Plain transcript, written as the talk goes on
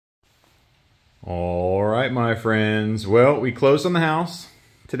All right, my friends. Well, we closed on the house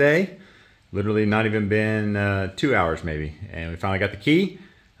today. Literally not even been 2 hours maybe. And we finally got the key.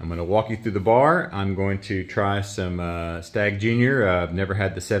 I'm going to walk you through the bar. I'm going to try some Stagg Jr. I've never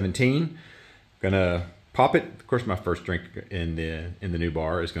had the 17. Going to pop it. Of course, my first drink in the new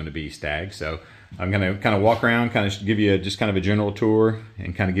bar is going to be Stagg. So I'm going to kind of walk around, kind of give you just kind of a general tour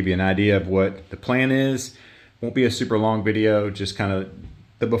and kind of give you an idea of what the plan is. Won't be a super long video, just kind of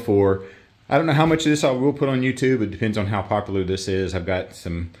the before. I don't know how much of this I will put on YouTube. It depends on how popular this is. I've got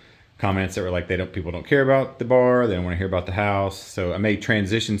some comments that were like, people don't care about the bar. They don't want to hear about the house. So I may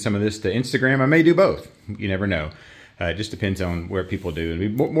transition some of this to Instagram. I may do both. You never know. It just depends on where people do.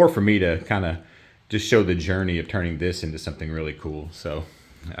 It'd be more for me to kind of just show the journey of turning this into something really cool. So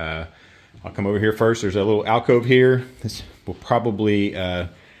I'll come over here first. There's a little alcove here. This will probably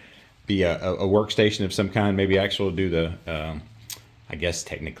be a workstation of some kind. Maybe actually do the... I guess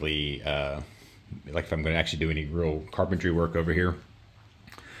technically, like if I'm going to actually do any real carpentry work over here.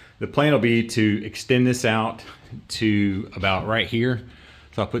 The plan will be to extend this out to about right here.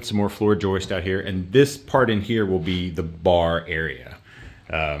 So I'll put some more floor joist out here, and this part in here will be the bar area.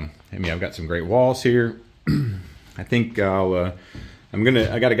 I mean, I've got some great walls here. I think I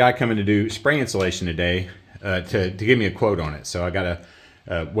got a guy coming to do spray insulation today to give me a quote on it. So I got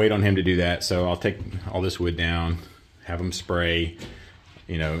to wait on him to do that. So I'll take all this wood down, have him spray.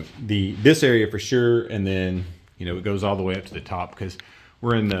 You know, this area for sure, and then, you know, it goes all the way up to the top because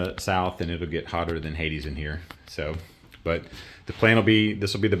we're in the south and it'll get hotter than Hades in here. So, but the plan will be,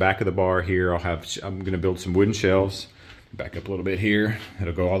 this will be the back of the bar here. I'm going to build some wooden shelves, back up a little bit here.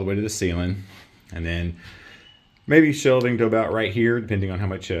 It'll go all the way to the ceiling, and then maybe shelving to about right here, depending on how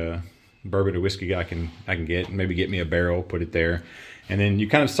much bourbon or whiskey I can get. Maybe get me a barrel, put it there, and then you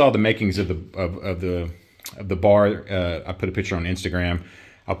kind of saw the makings of the bar. I put a picture on Instagram.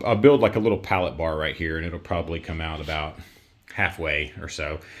 I'll build like a little pallet bar right here, and it'll probably come out about halfway or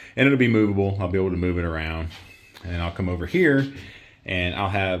so, and it'll be movable. I'll be able to move it around, and then I'll come over here and I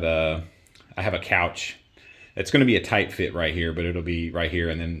have a couch. It's going to be a tight fit right here, but it'll be right here.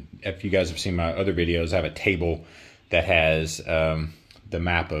 And then if you guys have seen my other videos, I have a table that has the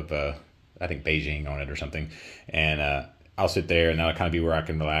map of I think Beijing on it or something, and I'll sit there, and that'll kind of be where I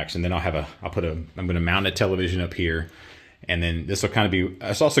can relax. And then I'm going to mount a television up here, and then this will kind of be,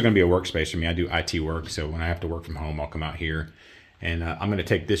 it's also going to be a workspace for me. I do IT work, so when I have to work from home, I'll come out here, and I'm going to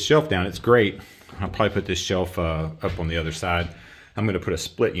take this shelf down. It's great. I'll probably put this shelf up on the other side. I'm going to put a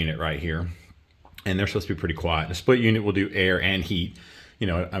split unit right here, and they're supposed to be pretty quiet. The split unit will do air and heat. You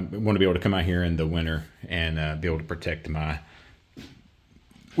know, I want to be able to come out here in the winter and be able to protect my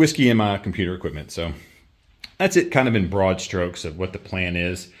whiskey and my computer equipment. So that's it, kind of in broad strokes of what the plan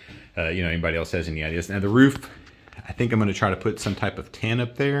is. You know, anybody else has any ideas? Now the roof, I think I'm going to try to put some type of tin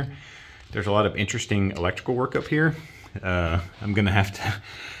up there. There's a lot of interesting electrical work up here. I'm going to have to,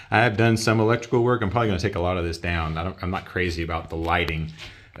 I have done some electrical work. I'm probably going to take a lot of this down. I'm not crazy about the lighting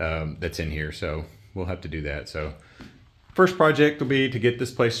that's in here, so we'll have to do that. So first project will be to get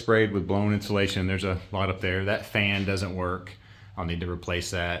this place sprayed with blown insulation. There's a lot up there. That fan doesn't work. I'll need to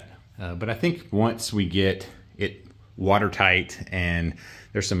replace that. But I think once we get it watertight, and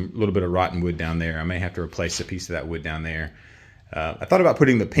there's some little bit of rotten wood down there, I may have to replace a piece of that wood down there. I thought about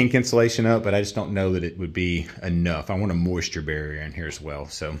putting the pink insulation up, but I just don't know that it would be enough. I want a moisture barrier in here as well.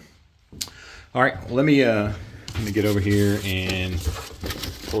 So, all right, well, let me get over here and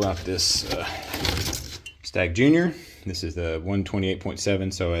pull out this Stagg Jr. This is the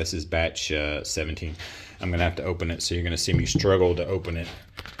 128.7, so this is batch 17. I'm gonna have to open it, so you're gonna see me struggle to open it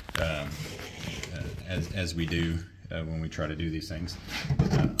as we do when we try to do these things.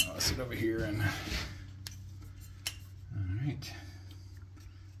 I'll sit over here and, all right.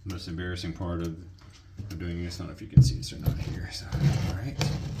 The most embarrassing part of doing this, I don't know if you can see this or not here, so, all right.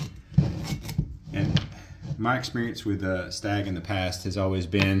 And my experience with Stagg in the past has always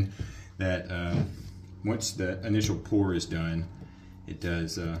been that once the initial pour is done, it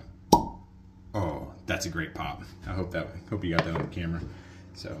does, oh, that's a great pop. I hope you got that on the camera.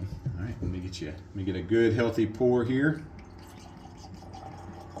 So, all right, let me get a good healthy pour here.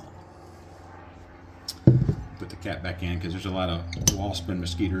 Put the cap back in because there's a lot of wasp and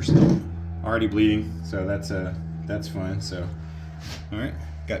mosquitoes already bleeding, so that's fun. So, all right,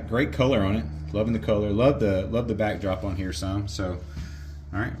 got great color on it. Loving the color. Love the backdrop on here some. So,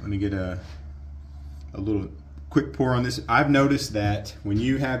 all right, let me get a little quick pour on this. I've noticed that when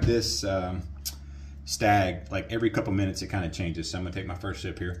you have this Stagg, like every couple minutes it kind of changes. So I'm gonna take my first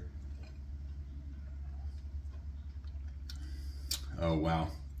sip here. Oh wow,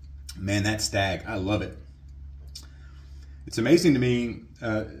 man, that Stagg, I love it. It's amazing to me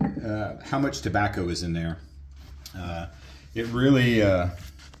how much tobacco is in there. It really,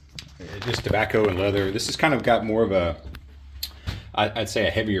 just tobacco and leather. This has kind of got more of a, I'd say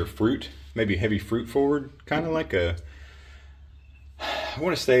a heavier fruit, maybe heavy fruit forward, kind of like a, I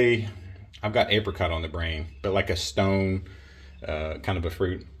want to say, I've got apricot on the brain, but like a stone kind of a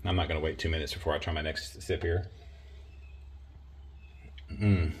fruit. I'm not going to wait 2 minutes before I try my next sip here.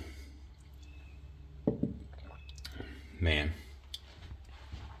 Man,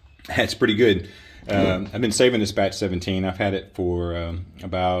 that's pretty good. I've been saving this batch 17. I've had it for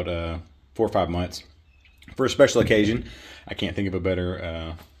about 4 or 5 months for a special occasion. I can't think of a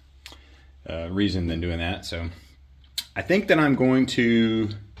better reason than doing that. So I think that I'm going to,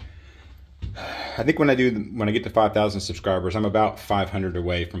 I think when I get to 5,000 subscribers, I'm about 500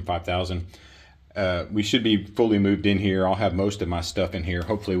 away from 5,000. We should be fully moved in here. I'll have most of my stuff in here.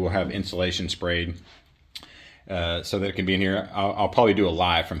 Hopefully we'll have insulation sprayed so that it can be in here. I'll probably do a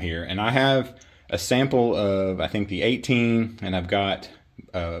live from here. And I have a sample of, I think, the 18, and I've got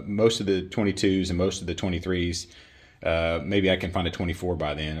most of the 22s and most of the 23s. Maybe I can find a 24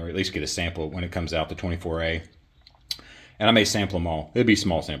 by then, or at least get a sample when it comes out, the 24A. And I may sample them all. It'd be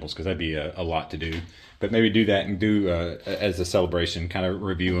small samples because that'd be a lot to do. But maybe do that and do as a celebration, kind of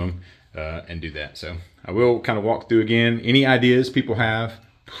review them and do that. So I will kind of walk through again. Any ideas people have,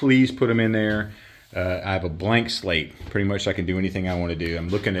 please put them in there. I have a blank slate. Pretty much I can do anything I want to do. I'm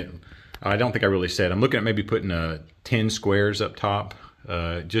looking at, I don't think I really said, I'm looking at maybe putting 10 squares up top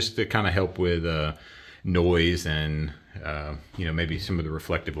just to kind of help with noise and you know, maybe some of the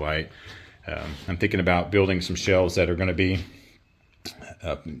reflective light. I'm thinking about building some shelves that are going to be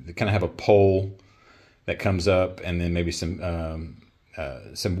kind of have a pole that comes up, and then maybe some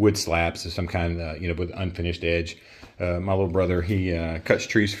wood slabs of some kind, you know, with unfinished edge. My little brother, he cuts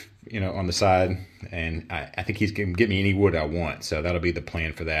trees, you know, on the side, and I think he's going to get me any wood I want. So that'll be the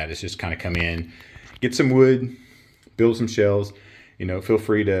plan for that. It's just kind of come in, get some wood, build some shelves. You know, feel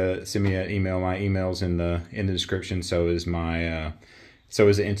free to send me an email. My email's in the description. So is my so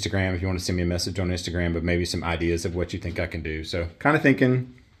is the Instagram if you want to send me a message on Instagram, but maybe some ideas of what you think I can do. So kind of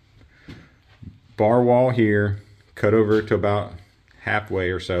thinking bar wall here, cut over to about halfway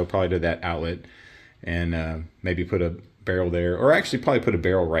or so, probably to that outlet, and maybe put a barrel there, or actually probably put a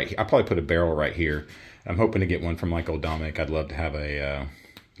barrel right here. I'll probably put a barrel right here. I'm hoping to get one from like old Dominic. I'd love to have a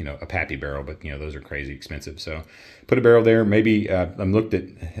you know, a Pappy barrel, but you know, those are crazy expensive. So put a barrel there. Maybe I'm looked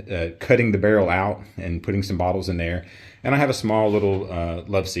at cutting the barrel out and putting some bottles in there. And I have a small little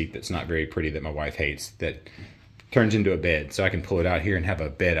love seat that's not very pretty that my wife hates, that turns into a bed. So I can pull it out here and have a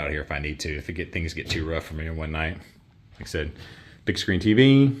bed out here if I need to, if things get too rough for me one night. Like I said, big screen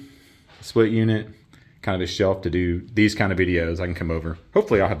TV, split unit, kind of a shelf to do these kind of videos. I can come over.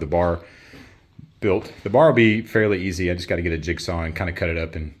 Hopefully I'll have the bar built. The bar will be fairly easy. I just got to get a jigsaw and kind of cut it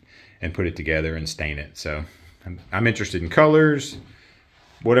up and put it together and stain it. So I'm interested in colors,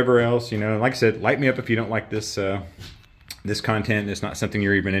 whatever else, you know. Like I said, light me up if you don't like this this content. It's not something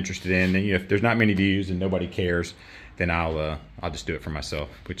you're even interested in. And, you know, if there's not many views and nobody cares, then I'll just do it for myself,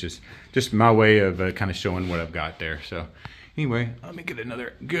 which is just my way of kind of showing what I've got there. So anyway, let me get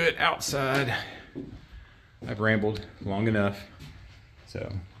another good outside. I've rambled long enough,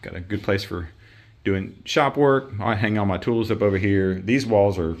 so got a good place for doing shop work. I hang all my tools up over here. These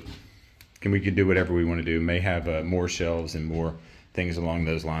walls are, we can do whatever we want to do. May have more shelves and more things along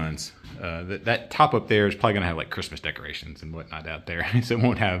those lines. That top up there is probably going to have like Christmas decorations and whatnot out there, so it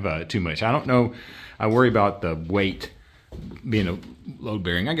won't have too much. I don't know. I worry about the weight being a load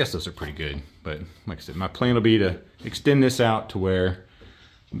bearing. I guess those are pretty good, but like I said, my plan will be to extend this out to where,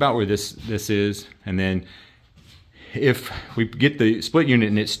 about where this is, and then if we get the split unit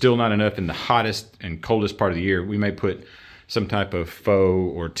and it's still not enough in the hottest and coldest part of the year, we may put some type of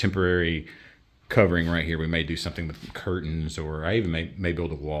faux or temporary covering right here. We may do something with curtains, or I even may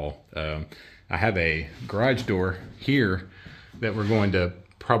build a wall. I have a garage door here that we're going to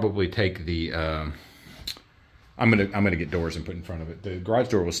probably take the, I'm gonna get doors and put in front of it. The garage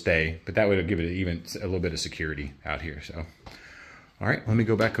door will stay, but that would give it even a little bit of security out here. So, all right, let me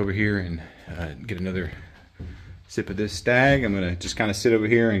go back over here and get another sip of this Stagg. I'm gonna just kind of sit over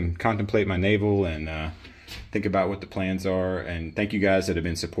here and contemplate my navel and think about what the plans are. And thank you guys that have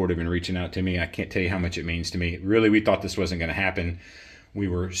been supportive and reaching out to me. I can't tell you how much it means to me. Really, we thought this wasn't gonna happen. We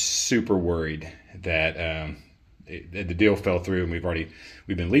were super worried that the deal fell through, and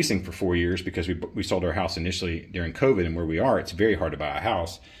we've been leasing for 4 years because we sold our house initially during COVID, and where we are, it's very hard to buy a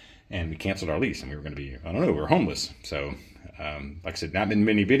house, and we canceled our lease, and we were going to be, I don't know, we were homeless. So like I said, not been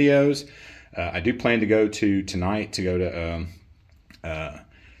many videos. I do plan to go to tonight to go to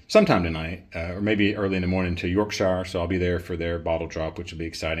sometime tonight, or maybe early in the morning to Yorkshire. So I'll be there for their bottle drop, which will be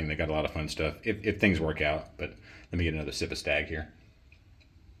exciting. They got a lot of fun stuff if things work out. But let me get another sip of Stagg here.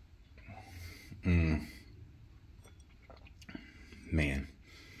 Man,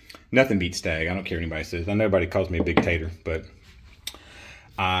 nothing beats Stagg. I don't care what anybody says. I know everybody calls me a big tater, but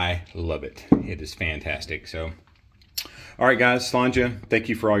I love it. It is fantastic. So, all right, guys, Slanja, thank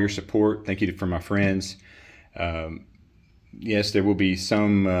you for all your support. Thank you for my friends. Yes, there will be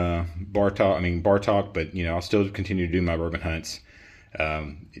some bar talk, but you know, I'll still continue to do my bourbon hunts.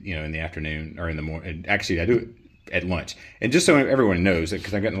 You know, in the afternoon or in the morning. Actually, I do it at lunch. And just so everyone knows,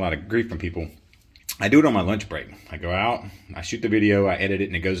 because I've gotten a lot of grief from people, I do it on my lunch break. I go out, I shoot the video, I edit it,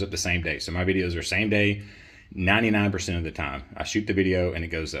 and it goes up the same day. So my videos are same day, 99% of the time. I shoot the video and it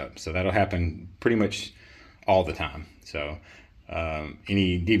goes up. So that'll happen pretty much all the time. So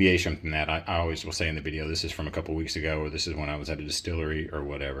any deviation from that, I always will say in the video, this is from a couple weeks ago, or this is when I was at a distillery or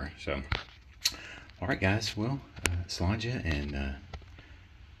whatever. So, all right, guys. Well, Slanja, and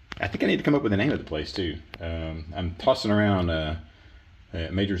I think I need to come up with the name of the place too. I'm tossing around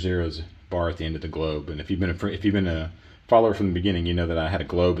MajorXero's bar at the end of the globe, and if you've been a follower from the beginning, you know that I had a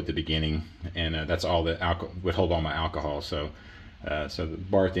globe at the beginning, and that's all that would hold all my alcohol. So so the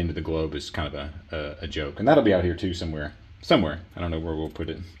bar at the end of the globe is kind of a joke, and that'll be out here too somewhere. I don't know where we'll put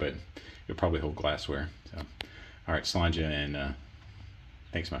it, but it'll probably hold glassware. So, all right, Slanja, and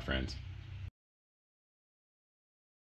thanks, my friends.